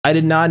I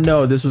did not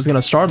know this was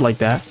gonna start like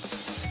that.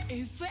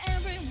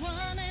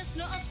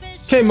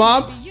 Okay,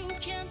 Mob.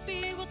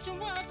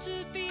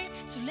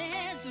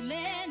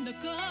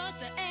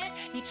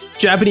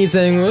 Japanese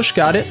and English,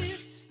 got it.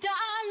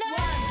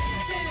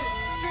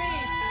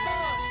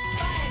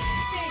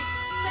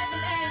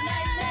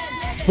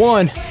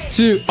 One,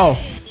 two, oh.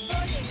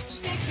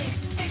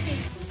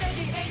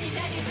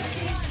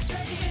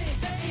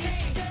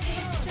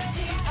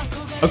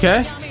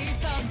 Okay.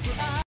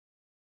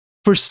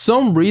 For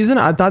some reason,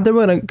 I thought they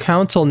were gonna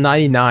count till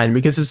 99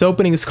 because this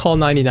opening is called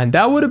 99.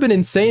 That would have been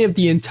insane if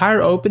the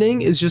entire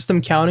opening is just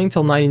them counting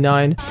till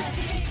 99.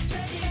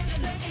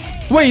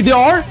 Wait, they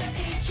are?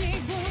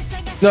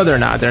 No, they're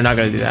not. They're not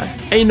gonna do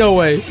that. Ain't no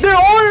way. They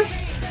are?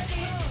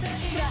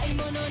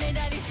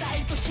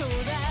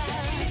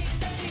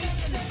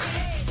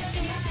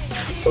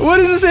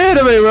 What is this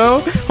anime, bro?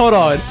 Hold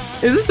on.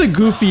 Is this a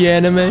goofy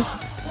anime?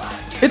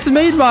 It's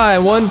made by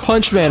One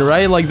Punch Man,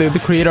 right? Like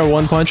the creator of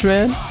One Punch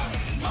Man.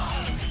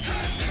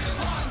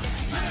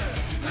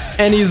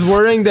 And he's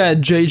wearing that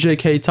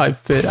JJK type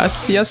fit. I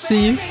see, I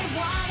see.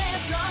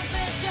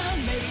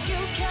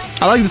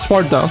 I like this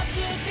part though.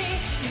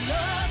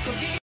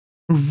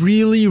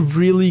 Really,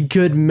 really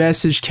good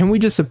message. Can we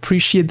just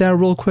appreciate that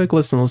real quick?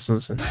 Listen, listen,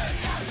 listen.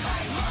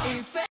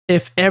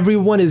 If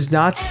everyone is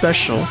not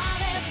special,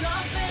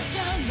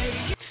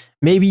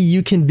 maybe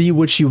you can be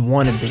what you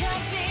want to be.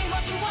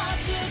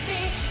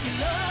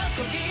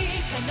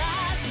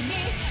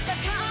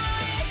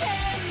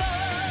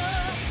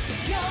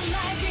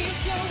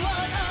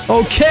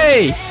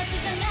 Okay.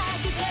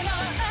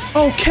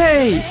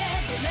 Okay.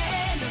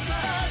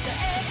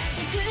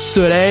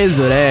 Sure,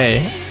 sure.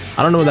 I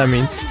don't know what that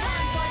means.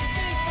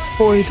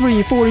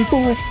 43,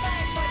 44.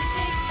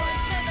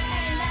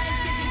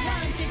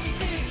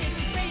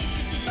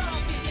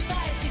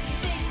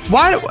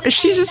 Why?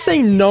 She's just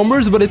saying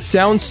numbers, but it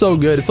sounds so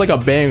good. It's like a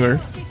banger.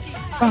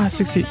 Ah,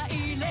 60.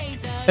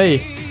 Hey,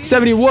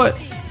 70 what?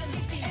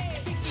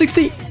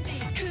 60.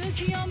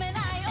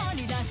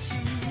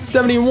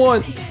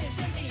 71.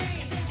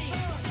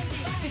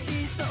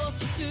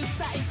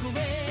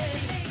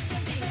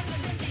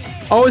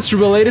 Oh, it's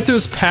related to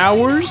his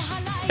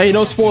powers? Hey,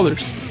 no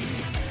spoilers.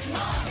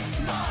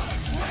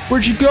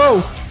 Where'd you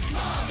go?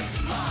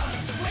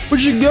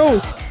 Where'd you go?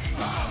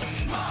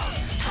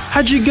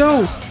 How'd you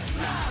go?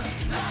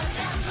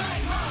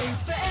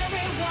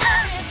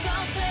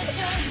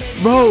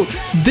 Bro,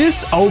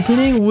 this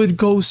opening would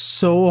go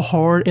so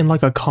hard in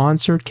like a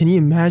concert. Can you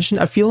imagine?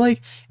 I feel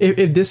like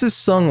if this is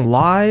sung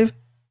live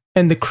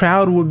and the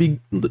crowd would be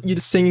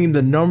singing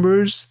the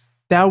numbers,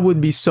 that would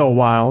be so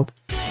wild.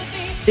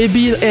 It'd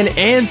be an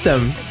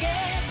anthem.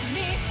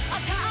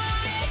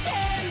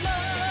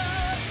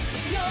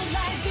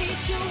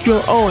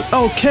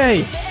 Oh,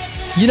 okay.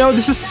 You know,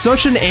 this is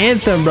such an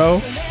anthem,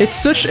 bro. It's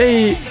such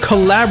a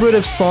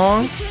collaborative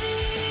song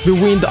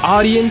between the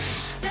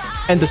audience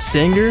and the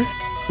singer.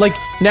 Like,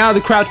 now the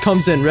crowd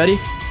comes in. Ready?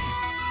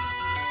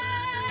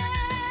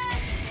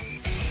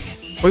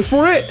 Wait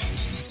for it.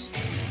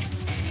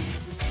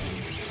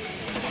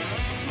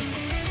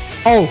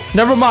 Oh,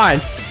 never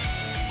mind.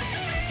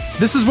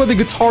 This is where the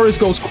guitarist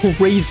goes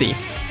crazy.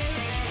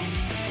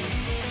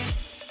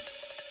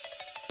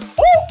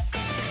 Oh!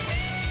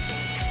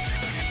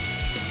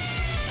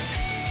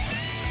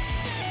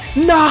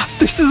 Nah,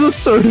 this is a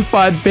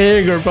certified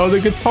banger, bro. The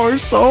guitar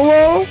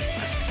solo.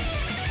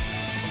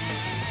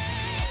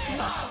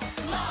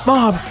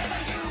 Mob.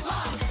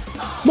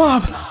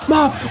 Mob.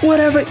 Mob.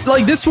 Whatever.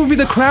 Like, this will be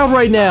the crowd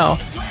right now.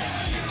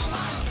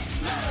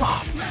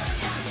 Mob.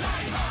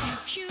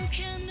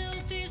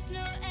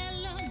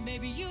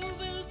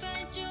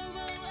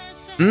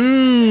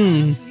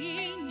 Mmm.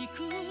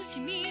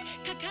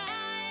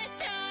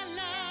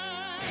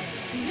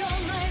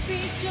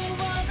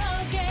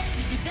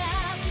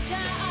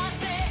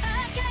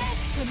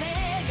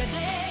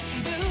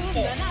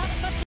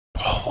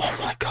 Oh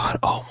my god.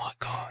 Oh my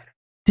god.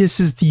 This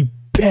is the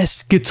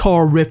best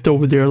guitar riff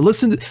over there.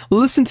 Listen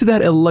to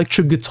that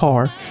electric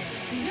guitar.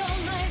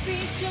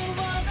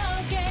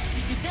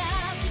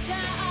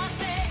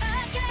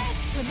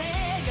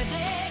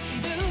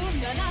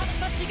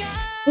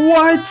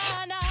 What?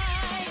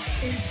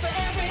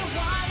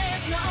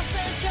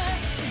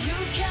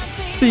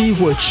 Be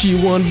what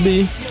you want to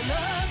be.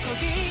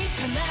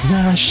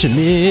 Nah,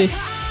 shimmy.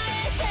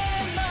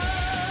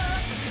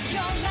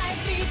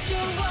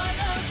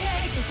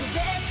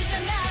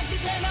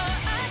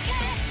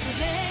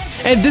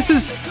 And this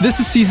is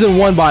season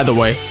 1, by the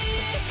way.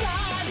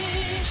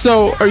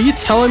 So are you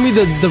telling me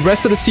that the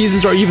rest of the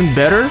seasons are even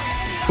better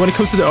when it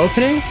comes to the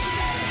openings?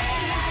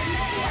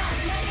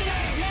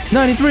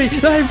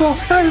 93, 94,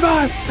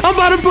 95. I'm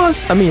about to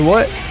bust. I mean,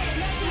 what?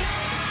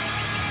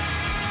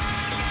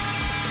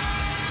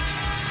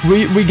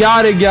 We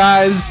got it,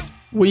 guys.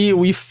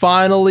 We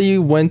finally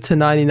went to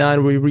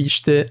 99. We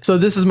reached it. So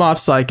this is Mob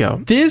Psycho.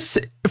 This,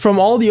 from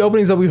all the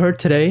openings that we heard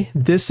today,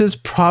 this is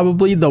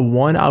probably the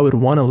one I would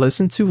want to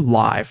listen to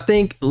live. I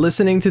think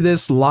listening to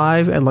this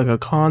live at like a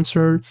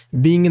concert,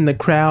 being in the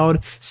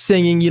crowd,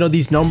 singing, you know,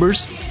 these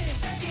numbers,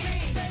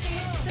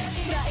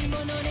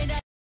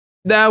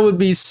 That would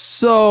be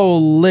so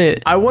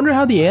lit. I wonder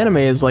how the anime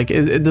is like.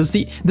 Does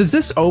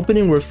this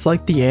opening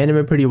reflect the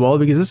anime pretty well?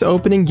 Because this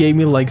opening gave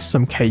me like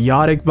some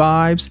chaotic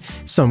vibes,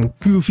 some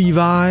goofy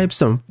vibes,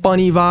 some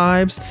funny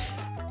vibes.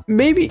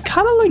 Maybe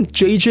kind of like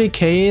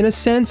JJK in a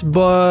sense,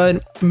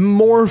 but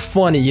more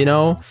funny, you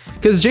know?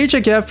 Because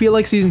JJK, I feel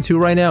like season 2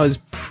 right now is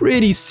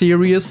pretty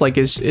serious. Like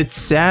it's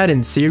sad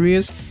and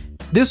serious.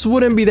 This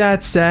wouldn't be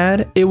that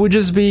sad. It would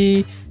just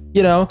be,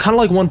 you know, kind of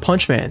like One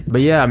Punch Man.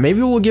 But yeah, maybe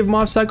we'll give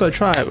Mob Psycho a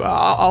try.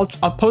 I'll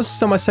post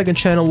this on my second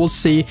channel. We'll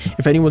see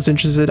if anyone's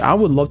interested. I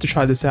would love to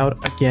try this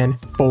out. Again,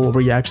 full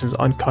reactions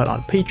uncut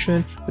on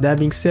Patreon. With that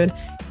being said,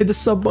 hit the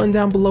sub button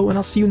down below and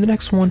I'll see you in the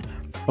next one.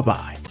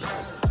 Bye-bye.